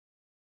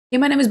Hey,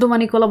 my name is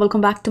Bhavani Kola.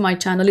 Welcome back to my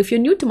channel. If you're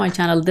new to my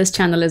channel, this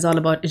channel is all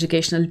about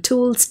educational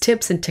tools,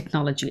 tips, and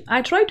technology.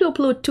 I try to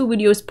upload 2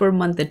 videos per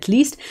month at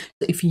least.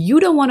 So if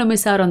you don't want to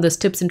miss out on those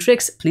tips and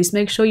tricks, please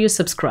make sure you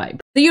subscribe.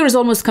 The year is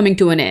almost coming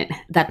to an end.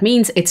 That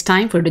means it's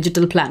time for a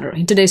digital planner.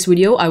 In today's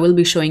video, I will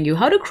be showing you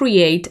how to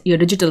create your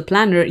digital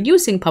planner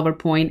using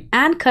PowerPoint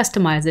and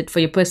customize it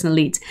for your personal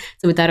needs.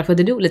 So without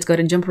further ado, let's go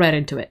ahead and jump right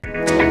into it.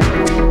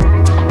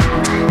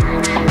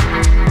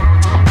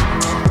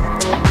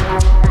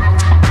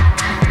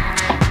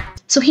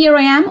 So here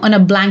I am on a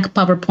blank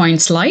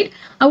PowerPoint slide.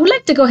 I would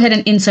like to go ahead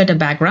and insert a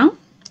background.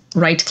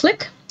 Right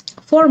click,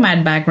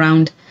 format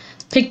background,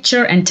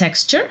 picture and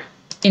texture,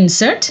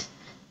 insert,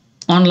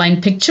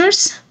 online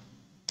pictures.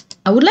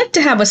 I would like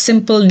to have a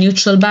simple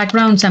neutral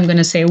background. So I'm going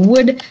to say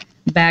wood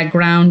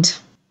background,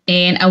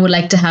 and I would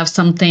like to have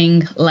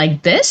something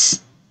like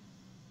this.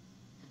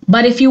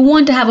 But if you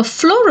want to have a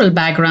floral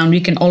background,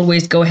 you can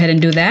always go ahead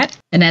and do that.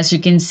 And as you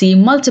can see,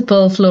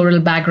 multiple floral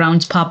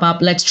backgrounds pop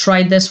up. Let's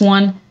try this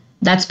one.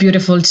 That's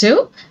beautiful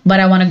too,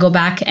 but I want to go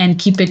back and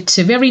keep it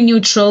to very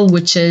neutral,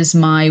 which is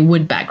my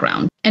wood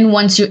background. And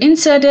once you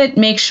insert it,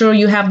 make sure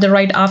you have the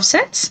right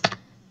offsets.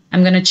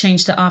 I'm going to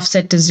change the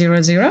offset to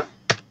 0, 0.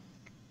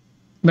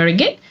 Very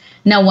good.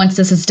 Now, once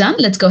this is done,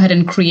 let's go ahead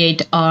and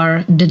create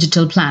our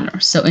digital planner.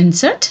 So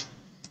insert,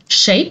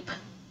 shape.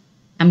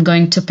 I'm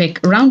going to pick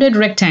rounded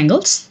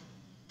rectangles.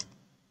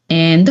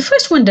 And the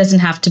first one doesn't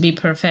have to be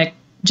perfect.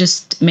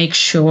 Just make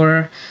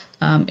sure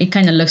it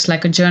kind of looks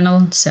like a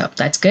journal. So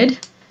that's good.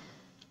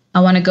 I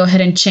want to go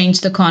ahead and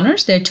change the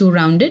corners. They're too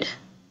rounded.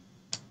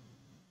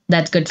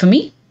 That's good for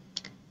me.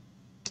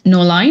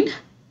 No line.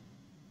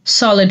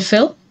 Solid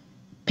fill.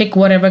 Pick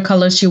whatever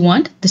colors you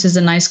want. This is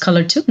a nice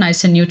color too,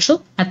 nice and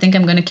neutral. I think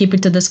I'm going to keep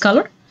it to this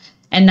color.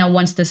 And now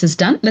once this is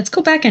done, let's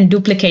go back and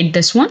duplicate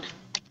this one.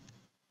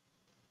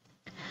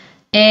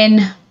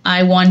 And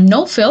I want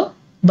no fill,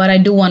 but I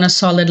do want a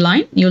solid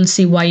line. You'll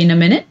see why in a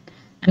minute.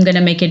 I'm going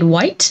to make it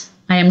white.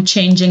 I am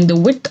changing the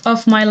width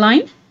of my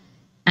line.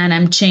 And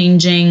I'm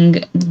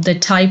changing the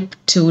type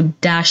to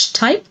dash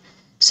type.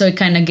 So it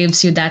kind of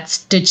gives you that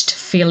stitched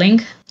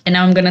feeling. And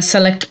now I'm going to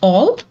select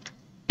all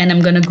and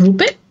I'm going to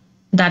group it.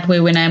 That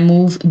way when I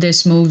move,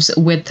 this moves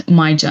with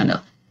my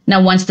journal.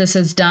 Now once this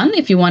is done,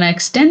 if you want to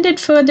extend it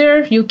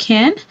further, you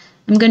can.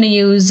 I'm going to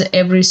use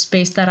every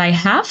space that I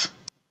have.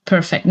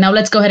 Perfect. Now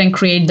let's go ahead and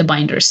create the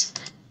binders.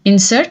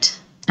 Insert.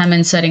 I'm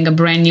inserting a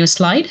brand new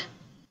slide.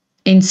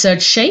 Insert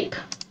shape.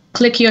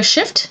 Click your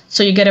shift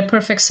so you get a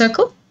perfect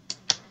circle.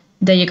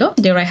 There you go.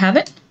 There I have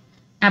it.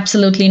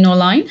 Absolutely no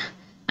line.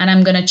 And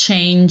I'm going to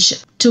change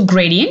to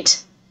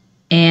gradient.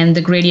 And the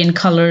gradient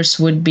colors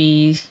would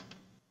be,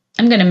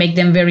 I'm going to make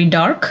them very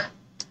dark.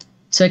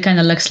 So it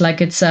kind of looks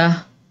like it's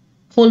a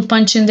hole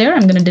punch in there.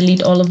 I'm going to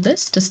delete all of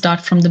this to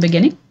start from the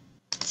beginning.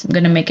 So I'm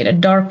going to make it a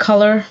dark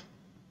color.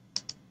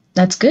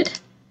 That's good.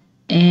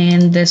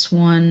 And this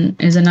one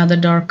is another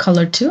dark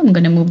color too. I'm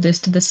going to move this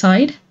to the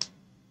side.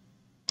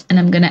 And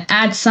I'm going to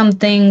add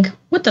something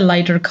with a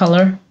lighter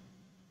color.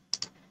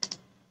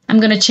 I'm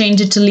going to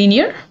change it to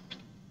linear.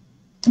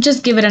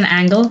 Just give it an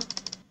angle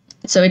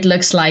so it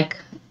looks like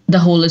the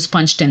hole is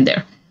punched in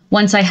there.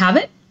 Once I have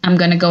it, I'm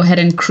going to go ahead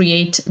and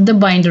create the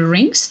binder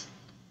rings.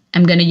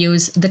 I'm going to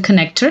use the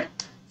connector,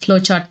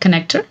 flowchart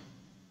connector.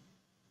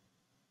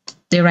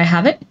 There I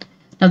have it.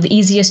 Now the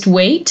easiest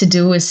way to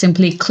do is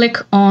simply click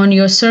on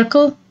your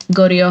circle,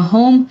 go to your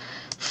home,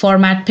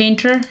 format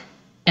painter,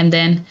 and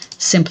then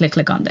simply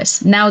click on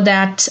this. Now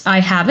that I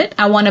have it,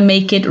 I want to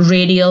make it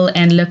radial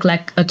and look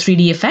like a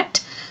 3D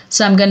effect.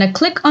 So I'm going to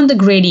click on the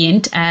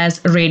gradient as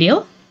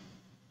radial.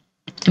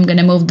 I'm going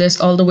to move this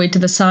all the way to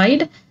the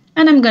side.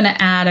 And I'm going to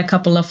add a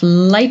couple of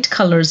light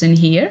colors in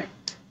here.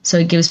 So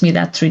it gives me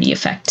that 3D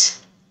effect.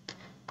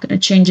 I'm going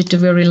to change it to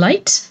very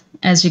light.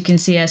 As you can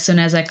see, as soon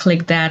as I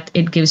click that,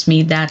 it gives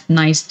me that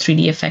nice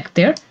 3D effect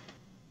there.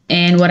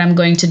 And what I'm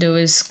going to do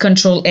is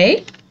Control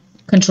A,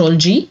 Control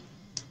G,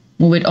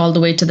 move it all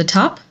the way to the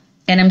top.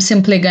 And I'm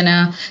simply going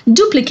to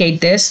duplicate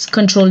this,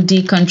 Control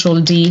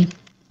D,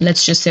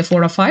 let's just say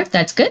 4 or 5.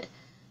 That's good.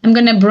 I'm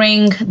going to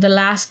bring the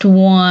last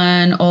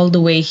one all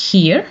the way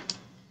here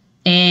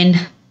and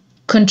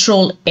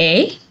Control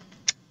A.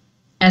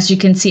 As you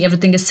can see,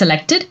 everything is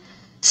selected.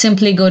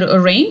 Simply go to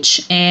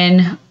Arrange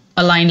and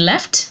align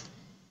left,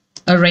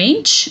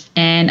 Arrange,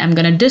 and I'm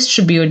going to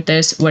distribute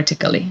this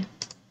vertically.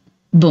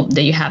 Boom,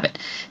 there you have it.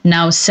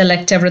 Now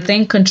select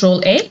everything,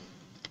 Control A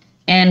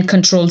and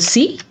Control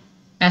C.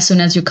 As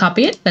soon as you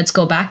copy it, let's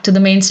go back to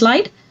the main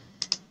slide.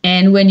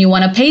 And when you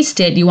want to paste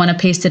it, you want to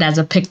paste it as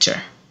a picture.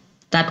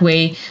 That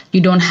way you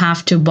don't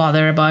have to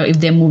bother about if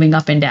they're moving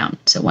up and down.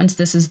 So once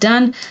this is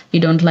done, you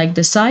don't like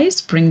the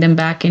size, bring them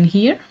back in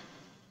here.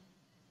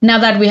 Now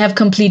that we have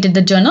completed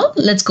the journal,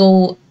 let's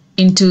go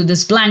into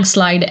this blank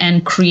slide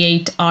and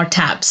create our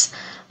tabs.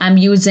 I'm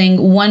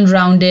using one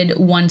rounded,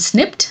 one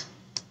snipped.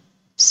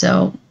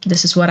 So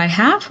this is what I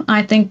have.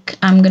 I think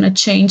I'm going to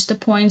change the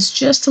points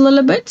just a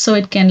little bit so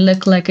it can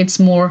look like it's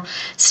more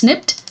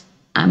snipped.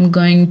 I'm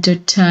going to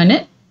turn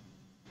it.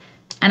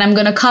 And I'm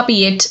going to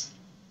copy it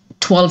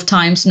 12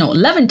 times, no,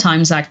 11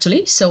 times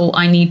actually. So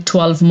I need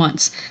 12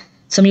 months.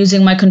 So I'm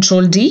using my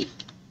Control D.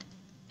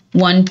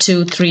 1,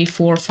 2, 3,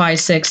 4, 5,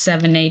 6,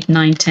 7, 8,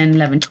 9, 10,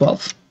 11,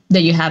 12.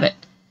 There you have it.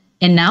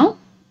 And now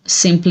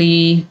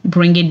simply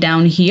bring it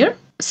down here.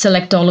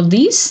 Select all of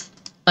these.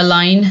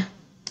 Align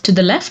to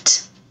the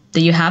left.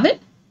 There you have it.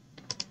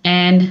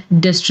 And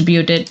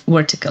distribute it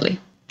vertically.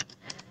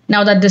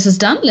 Now that this is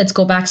done, let's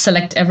go back,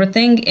 select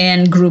everything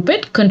and group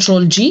it.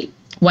 Control G.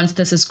 Once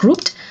this is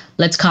grouped,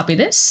 let's copy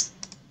this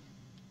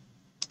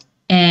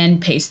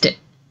and paste it.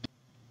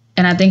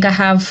 And I think I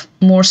have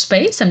more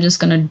space. I'm just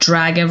going to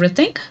drag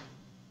everything.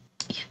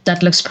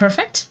 That looks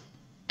perfect.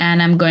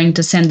 And I'm going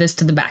to send this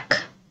to the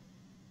back.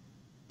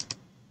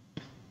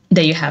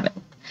 There you have it.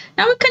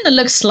 Now it kind of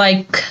looks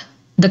like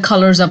the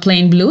colors are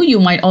plain blue. You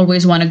might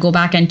always want to go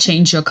back and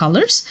change your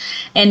colors.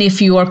 And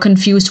if you are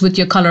confused with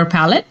your color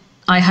palette,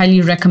 I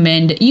highly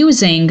recommend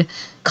using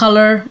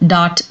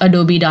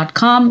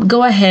color.adobe.com.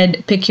 Go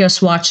ahead, pick your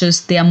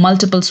swatches. There are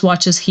multiple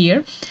swatches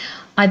here.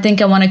 I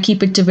think I want to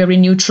keep it to very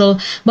neutral.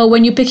 But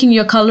when you're picking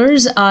your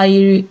colors,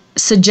 I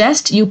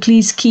suggest you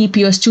please keep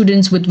your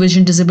students with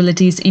vision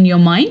disabilities in your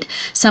mind.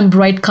 Some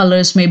bright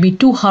colors may be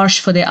too harsh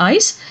for their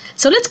eyes.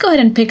 So let's go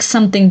ahead and pick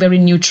something very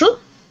neutral.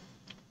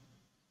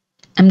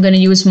 I'm going to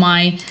use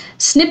my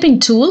snipping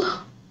tool,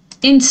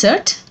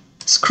 insert,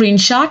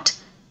 screenshot,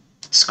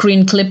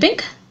 screen clipping,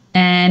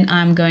 and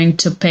I'm going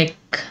to pick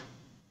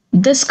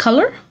this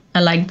color.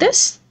 I like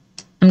this.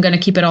 I'm going to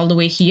keep it all the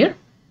way here.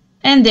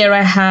 And there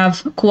I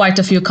have quite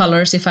a few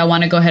colors if I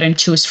want to go ahead and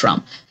choose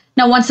from.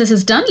 Now, once this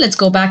is done, let's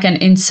go back and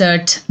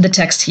insert the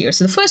text here.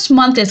 So the first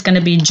month is going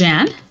to be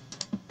Jan,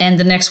 and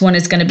the next one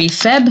is going to be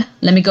Feb.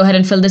 Let me go ahead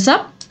and fill this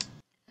up.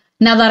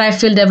 Now that I've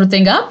filled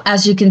everything up,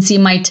 as you can see,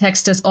 my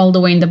text is all the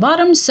way in the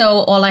bottom. So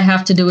all I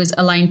have to do is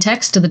align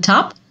text to the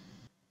top.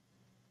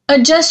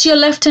 Adjust your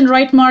left and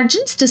right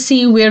margins to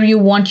see where you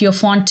want your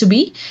font to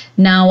be.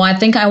 Now I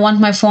think I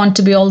want my font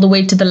to be all the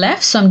way to the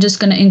left. So I'm just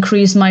going to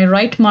increase my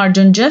right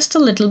margin just a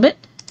little bit.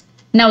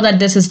 Now that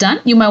this is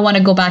done, you might want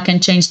to go back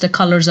and change the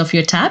colors of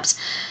your tabs.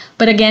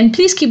 But again,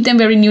 please keep them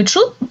very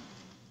neutral.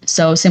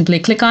 So simply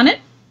click on it.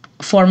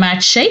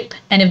 Format shape,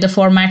 and if the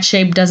format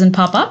shape doesn't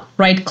pop up,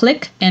 right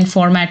click and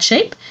format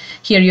shape.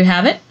 Here you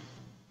have it.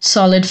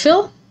 Solid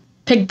fill.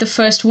 Pick the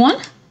first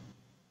one.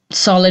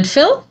 Solid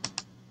fill.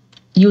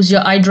 Use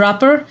your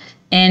eyedropper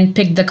and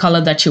pick the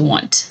color that you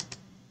want.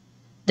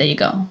 There you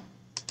go.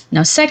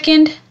 Now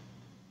second,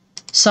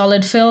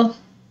 solid fill.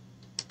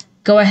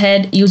 Go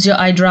ahead, use your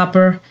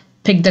eyedropper,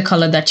 pick the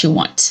color that you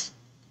want.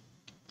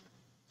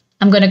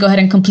 I'm going to go ahead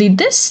and complete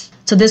this.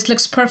 So this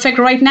looks perfect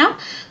right now.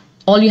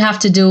 All you have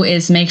to do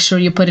is make sure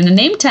you put in a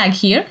name tag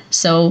here.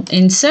 So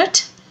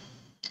insert,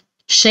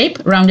 shape,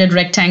 rounded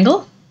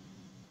rectangle.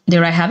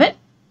 There I have it.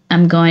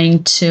 I'm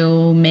going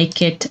to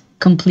make it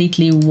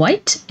completely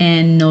white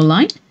and no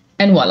line.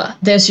 And voila,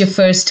 there's your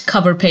first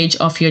cover page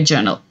of your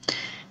journal.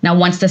 Now,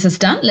 once this is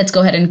done, let's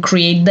go ahead and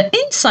create the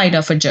inside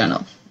of a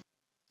journal.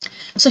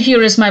 So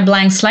here is my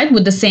blank slide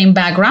with the same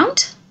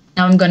background.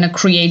 Now I'm going to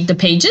create the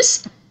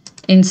pages.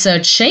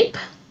 Insert shape,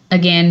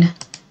 again,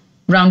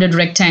 rounded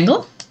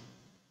rectangle.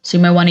 So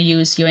you might want to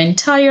use your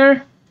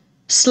entire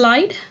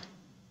slide.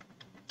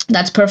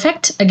 That's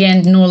perfect.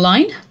 Again, no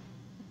line.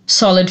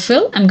 Solid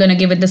fill. I'm going to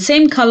give it the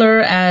same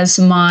color as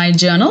my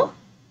journal.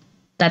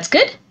 That's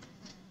good.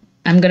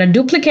 I'm going to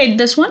duplicate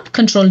this one,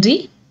 Control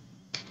D.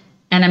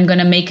 And I'm going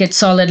to make it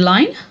solid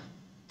line.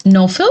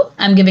 No fill.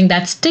 I'm giving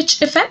that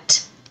stitch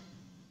effect.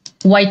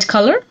 White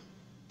color.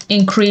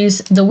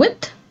 Increase the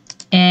width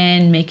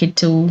and make it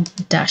 2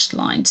 dashed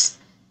lines.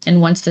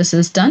 And once this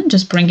is done,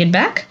 just bring it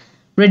back.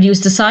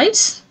 Reduce the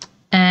size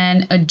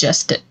and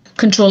adjust it.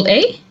 Control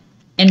A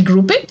and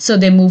group it so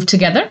they move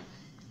together.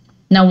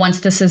 Now, once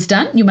this is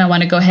done, you might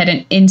want to go ahead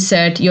and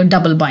insert your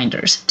double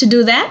binders. To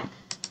do that,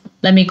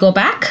 let me go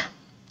back.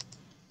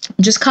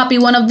 Just copy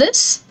one of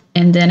this,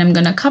 and then I'm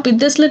going to copy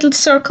this little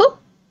circle.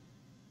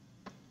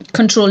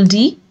 Control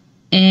D,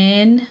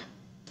 and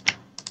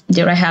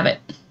there I have it.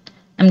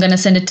 I'm going to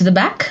send it to the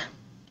back.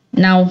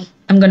 Now,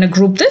 I'm going to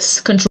group this.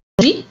 Control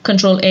G,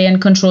 Control A,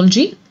 and Control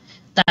G.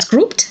 That's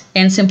grouped,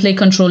 and simply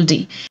Control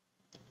D.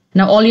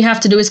 Now all you have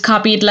to do is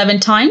copy it 11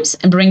 times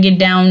and bring it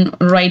down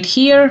right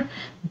here.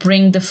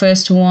 Bring the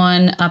first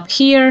one up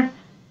here.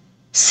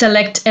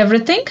 Select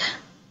everything.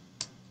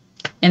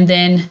 And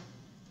then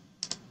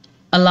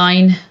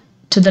align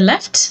to the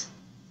left.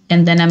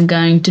 And then I'm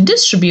going to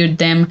distribute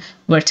them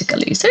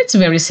vertically. So it's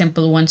very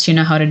simple once you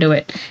know how to do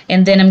it.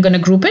 And then I'm going to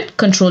group it,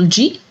 Control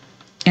G.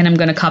 And I'm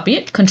going to copy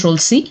it, Control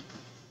C.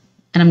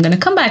 And I'm going to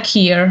come back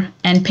here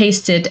and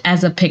paste it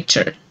as a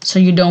picture. So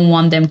you don't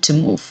want them to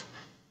move.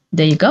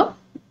 There you go.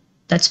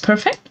 That's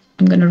perfect.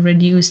 I'm going to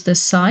reduce the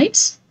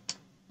size.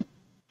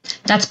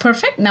 That's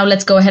perfect. Now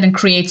let's go ahead and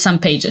create some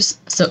pages.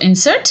 So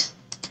insert,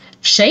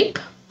 shape.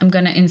 I'm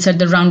going to insert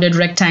the rounded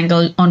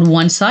rectangle on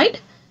one side.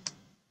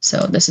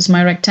 So this is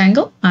my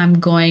rectangle.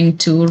 I'm going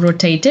to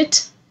rotate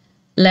it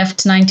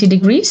left 90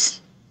 degrees.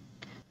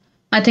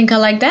 I think I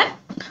like that.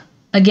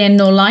 Again,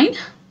 no line.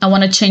 I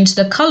want to change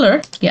the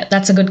color. Yeah,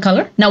 that's a good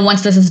color. Now,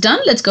 once this is done,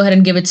 let's go ahead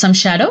and give it some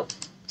shadow.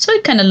 So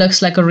it kind of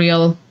looks like a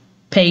real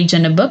page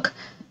in a book.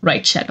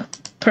 Right shadow.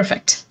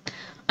 Perfect.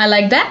 I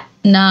like that.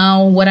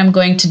 Now, what I'm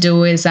going to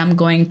do is I'm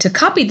going to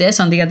copy this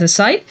on the other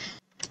side.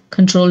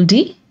 Control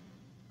D.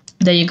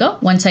 There you go.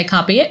 Once I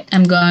copy it,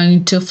 I'm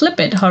going to flip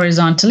it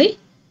horizontally.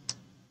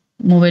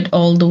 Move it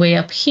all the way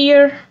up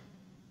here.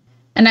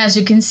 And as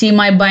you can see,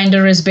 my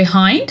binder is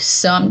behind.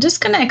 So I'm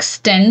just going to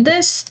extend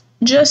this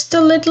just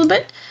a little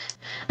bit.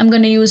 I'm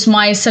going to use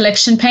my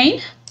selection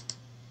pane.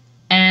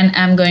 And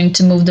I'm going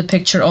to move the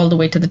picture all the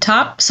way to the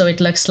top. So it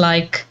looks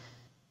like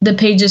the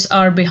pages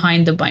are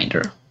behind the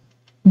binder.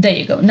 There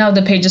you go. Now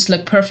the pages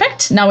look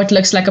perfect. Now it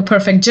looks like a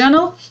perfect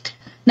journal.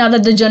 Now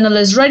that the journal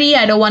is ready,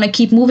 I don't want to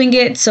keep moving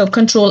it. So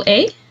Control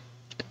A,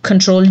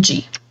 Control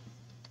G.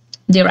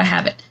 There I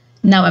have it.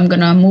 Now I'm going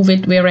to move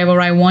it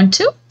wherever I want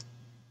to.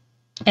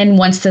 And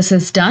once this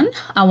is done,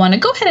 I want to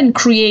go ahead and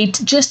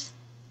create just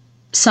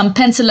some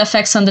pencil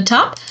effects on the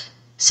top.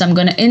 So I'm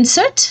going to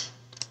insert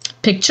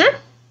picture,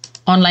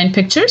 online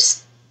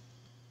pictures.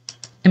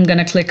 I'm going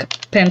to click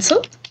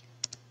pencil.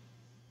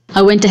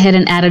 I went ahead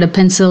and added a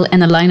pencil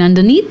and a line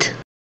underneath.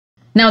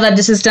 Now that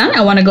this is done,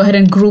 I want to go ahead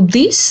and group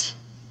these.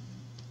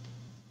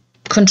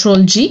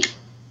 Control G.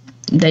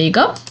 There you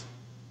go.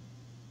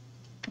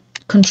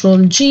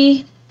 Control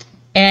G.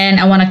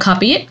 And I want to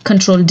copy it.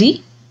 Control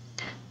D.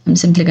 I'm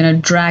simply going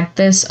to drag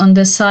this on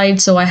this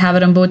side so I have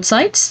it on both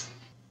sides.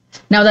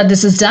 Now that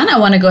this is done, I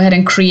want to go ahead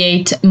and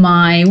create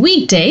my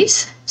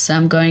weekdays. So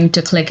I'm going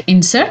to click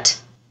Insert,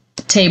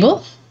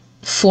 Table,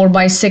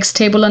 4x6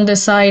 table on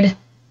this side.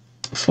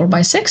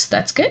 4x6,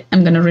 that's good.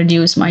 I'm going to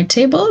reduce my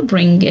table,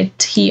 bring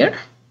it here.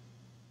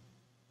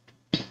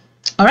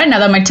 All right, now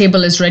that my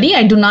table is ready,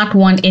 I do not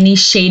want any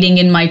shading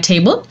in my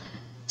table.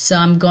 So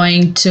I'm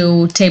going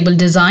to Table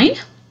Design,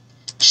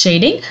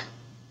 Shading,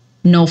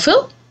 No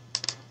Fill.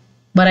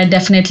 But I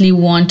definitely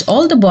want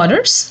all the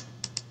borders.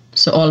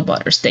 So all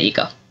borders, there you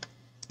go.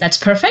 That's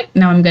perfect.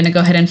 Now I'm going to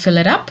go ahead and fill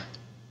it up.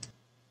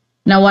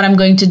 Now what I'm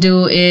going to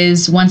do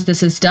is, once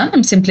this is done,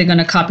 I'm simply going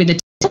to copy the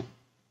table.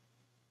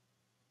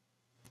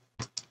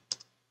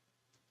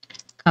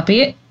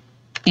 Copy it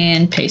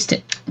and paste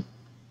it.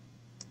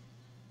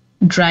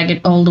 Drag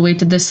it all the way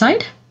to this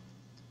side.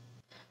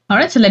 All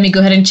right, so let me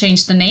go ahead and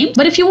change the name.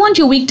 But if you want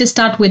your week to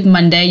start with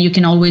Monday, you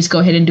can always go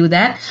ahead and do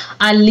that.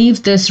 I'll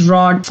leave this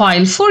raw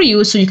file for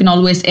you so you can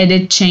always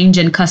edit, change,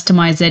 and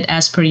customize it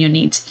as per your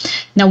needs.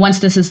 Now, once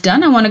this is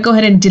done, I want to go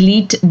ahead and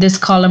delete this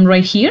column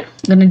right here.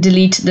 I'm going to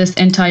delete this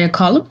entire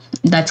column.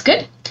 That's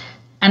good.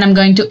 And I'm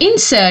going to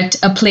insert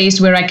a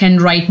place where I can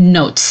write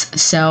notes.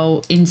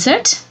 So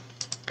insert,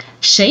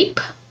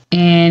 shape,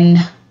 and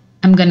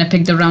I'm going to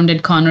pick the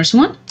rounded corners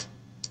one.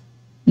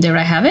 There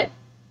I have it.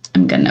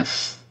 I'm going to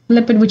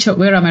flip it,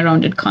 where are my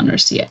rounded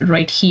corners? Yeah,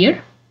 right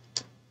here.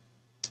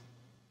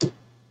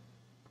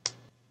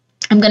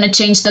 I'm going to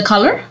change the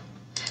color.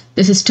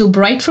 This is too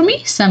bright for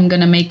me, so I'm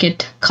going to make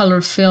it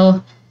color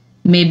fill,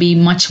 maybe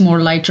much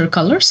more lighter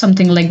color,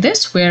 something like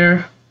this,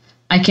 where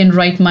I can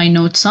write my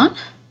notes on.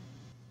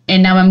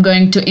 And now I'm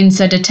going to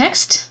insert a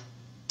text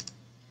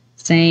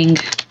saying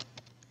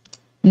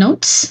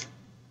notes,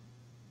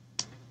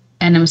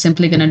 and I'm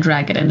simply going to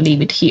drag it and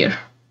leave it here.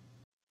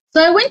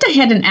 So I went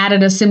ahead and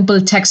added a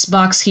simple text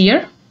box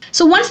here.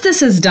 So once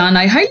this is done,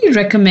 I highly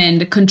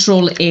recommend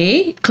Control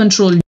A,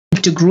 Control D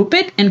to group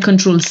it, and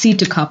Control C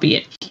to copy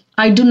it.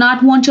 I do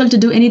not want you all to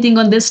do anything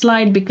on this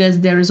slide because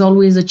there is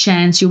always a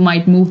chance you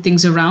might move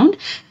things around.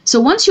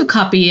 So once you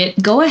copy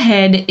it, go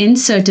ahead,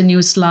 insert a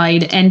new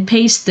slide, and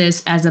paste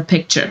this as a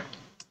picture.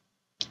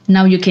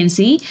 Now you can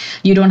see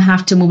you don't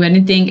have to move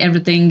anything.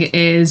 Everything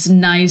is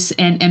nice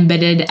and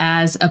embedded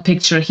as a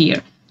picture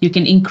here. You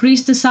can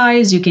increase the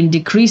size, you can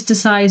decrease the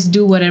size,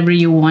 do whatever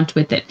you want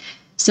with it.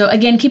 So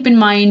again, keep in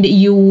mind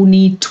you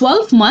need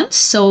 12 months.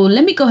 So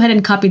let me go ahead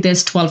and copy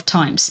this 12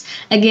 times.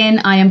 Again,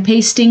 I am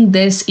pasting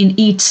this in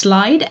each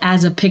slide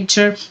as a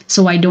picture,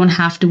 so I don't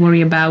have to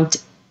worry about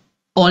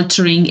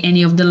altering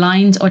any of the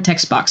lines or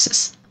text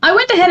boxes. I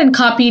went ahead and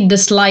copied the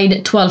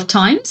slide 12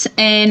 times,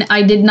 and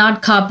I did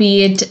not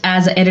copy it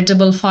as an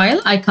editable file.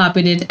 I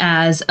copied it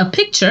as a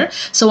picture,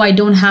 so I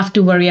don't have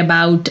to worry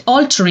about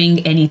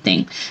altering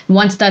anything.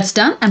 Once that's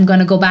done, I'm going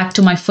to go back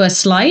to my first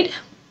slide,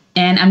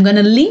 and I'm going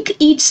to link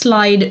each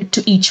slide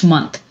to each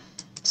month.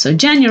 So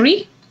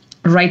January,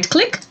 right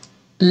click,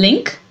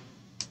 link,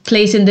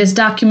 place in this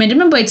document.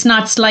 Remember, it's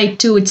not slide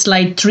 2, it's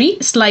slide 3.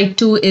 Slide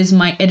 2 is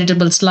my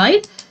editable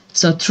slide.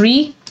 So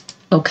 3,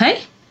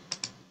 okay.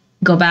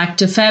 Go back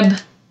to Feb,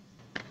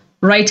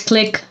 right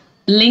click,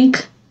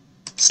 link,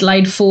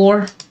 slide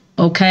 4,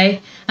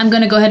 okay. I'm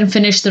going to go ahead and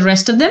finish the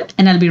rest of them,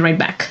 and I'll be right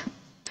back.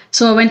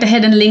 So I went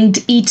ahead and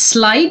linked each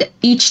slide,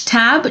 each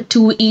tab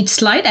to each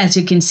slide. As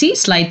you can see,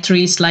 slide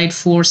 3, slide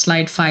 4,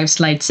 slide 5,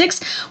 slide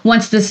 6.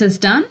 Once this is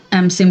done,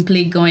 I'm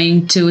simply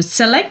going to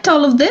select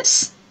all of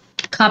this,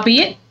 copy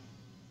it,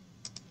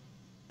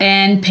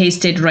 and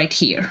paste it right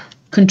here.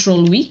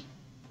 Control V,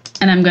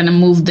 and I'm going to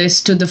move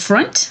this to the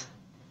front.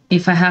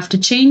 If I have to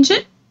change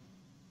it,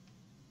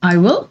 I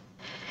will.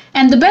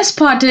 And the best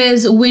part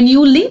is when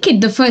you link it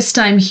the first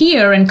time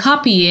here and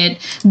copy it,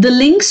 the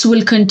links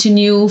will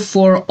continue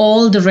for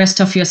all the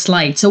rest of your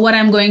slides. So what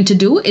I'm going to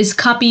do is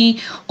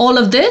copy all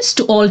of this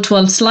to all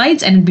 12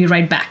 slides and be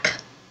right back.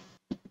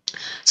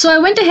 So I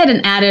went ahead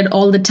and added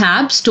all the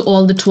tabs to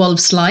all the 12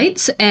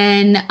 slides,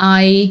 and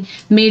I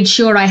made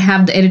sure I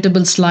have the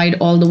editable slide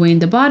all the way in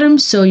the bottom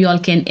so you all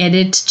can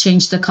edit,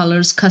 change the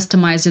colors,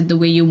 customize it the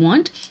way you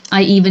want.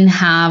 I even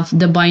have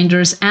the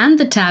binders and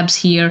the tabs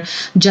here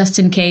just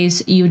in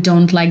case you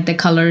don't like the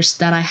colors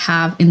that I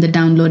have in the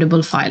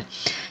downloadable file.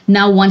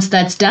 Now once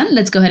that's done,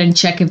 let's go ahead and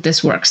check if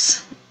this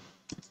works.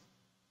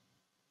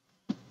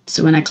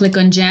 So when I click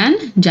on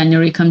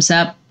January comes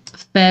up,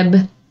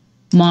 Feb,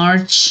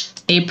 March,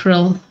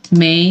 April,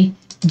 May,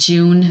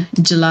 June,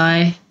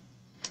 July.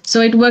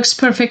 So it works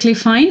perfectly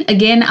fine.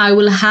 Again, I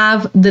will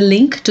have the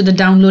link to the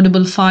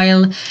downloadable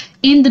file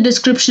in the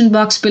description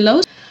box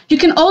below. You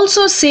can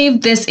also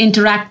save this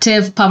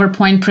interactive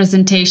PowerPoint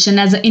presentation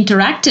as an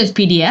interactive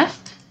PDF.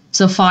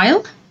 So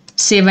File,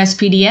 Save as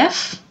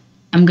PDF.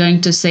 I'm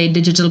going to say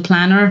Digital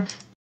Planner,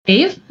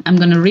 Save. I'm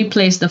going to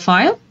replace the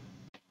file.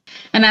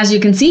 And as you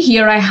can see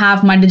here, I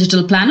have my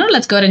digital planner.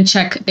 Let's go ahead and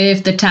check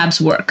if the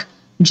tabs work.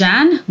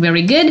 Jan,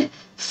 very good.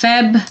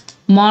 Feb,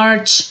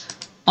 March,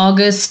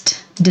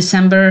 August,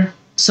 December,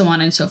 so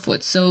on and so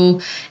forth. So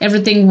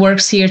everything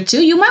works here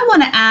too. You might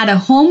want to add a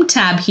home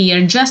tab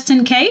here just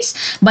in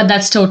case, but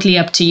that's totally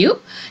up to you.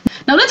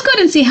 Now let's go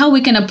ahead and see how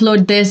we can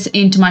upload this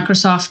into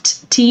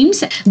Microsoft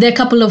Teams. There are a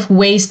couple of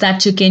ways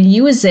that you can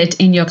use it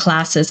in your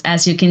classes.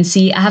 As you can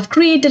see, I have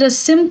created a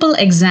simple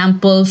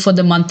example for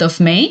the month of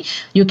May.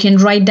 You can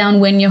write down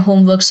when your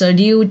homeworks are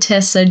due,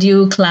 tests are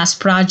due, class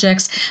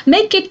projects.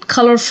 Make it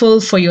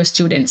colorful for your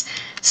students.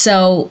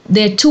 So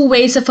there are two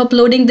ways of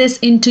uploading this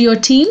into your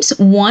Teams.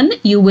 One,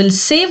 you will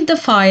save the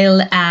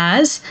file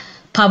as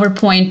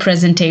PowerPoint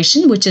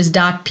presentation, which is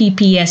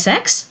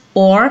 .ppsx,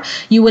 or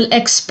you will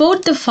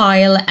export the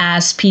file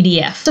as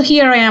PDF. So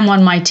here I am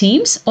on my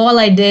Teams. All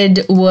I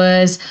did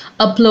was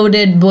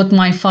uploaded both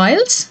my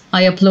files.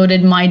 I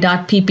uploaded my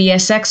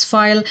 .ppsx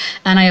file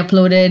and I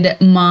uploaded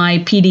my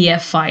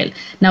PDF file.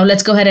 Now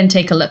let's go ahead and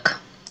take a look.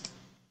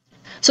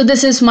 So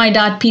this is my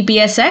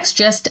 .ppsx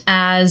just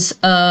as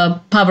a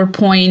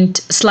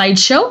PowerPoint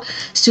slideshow.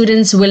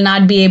 Students will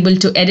not be able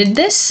to edit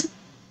this.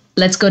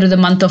 Let's go to the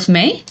month of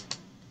May.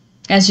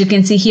 As you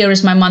can see, here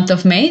is my month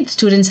of May.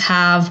 Students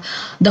have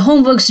the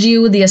homeworks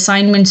due, the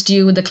assignments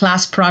due, the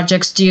class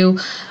projects due.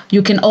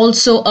 You can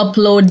also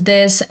upload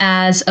this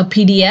as a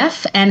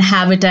PDF and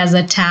have it as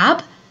a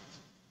tab.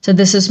 So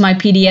this is my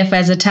PDF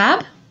as a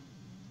tab.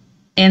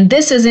 And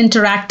this is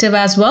interactive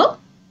as well.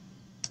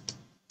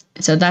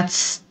 So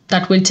that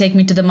will take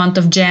me to the month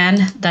of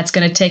Jan. That's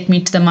going to take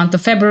me to the month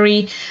of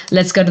February.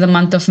 Let's go to the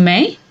month of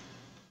May.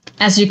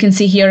 As you can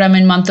see here, I'm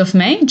in month of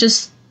May.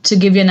 Just to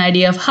give you an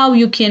idea of how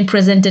you can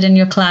present it in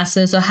your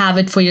classes or have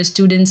it for your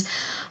students,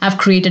 I've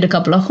created a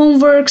couple of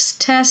homeworks,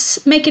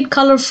 tests, make it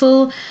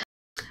colorful.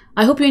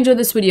 I hope you enjoyed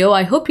this video.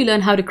 I hope you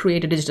learned how to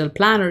create a digital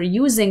planner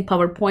using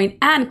PowerPoint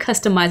and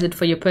customize it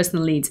for your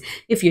personal needs.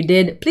 If you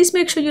did, please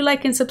make sure you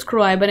like and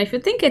subscribe. And if you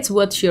think it's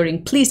worth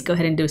sharing, please go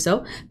ahead and do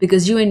so,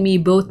 because you and me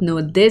both know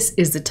this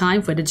is the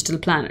time for digital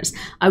planners.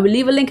 I will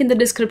leave a link in the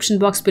description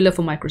box below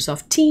for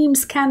Microsoft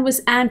Teams,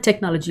 Canvas, and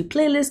technology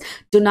playlists.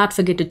 Do not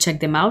forget to check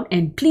them out.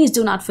 And please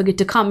do not forget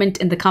to comment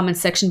in the comment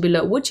section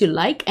below what you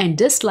like and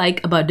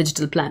dislike about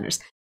digital planners.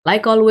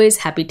 Like always,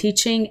 happy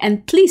teaching,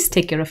 and please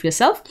take care of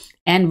yourself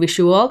and wish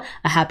you all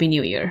a happy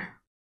new year.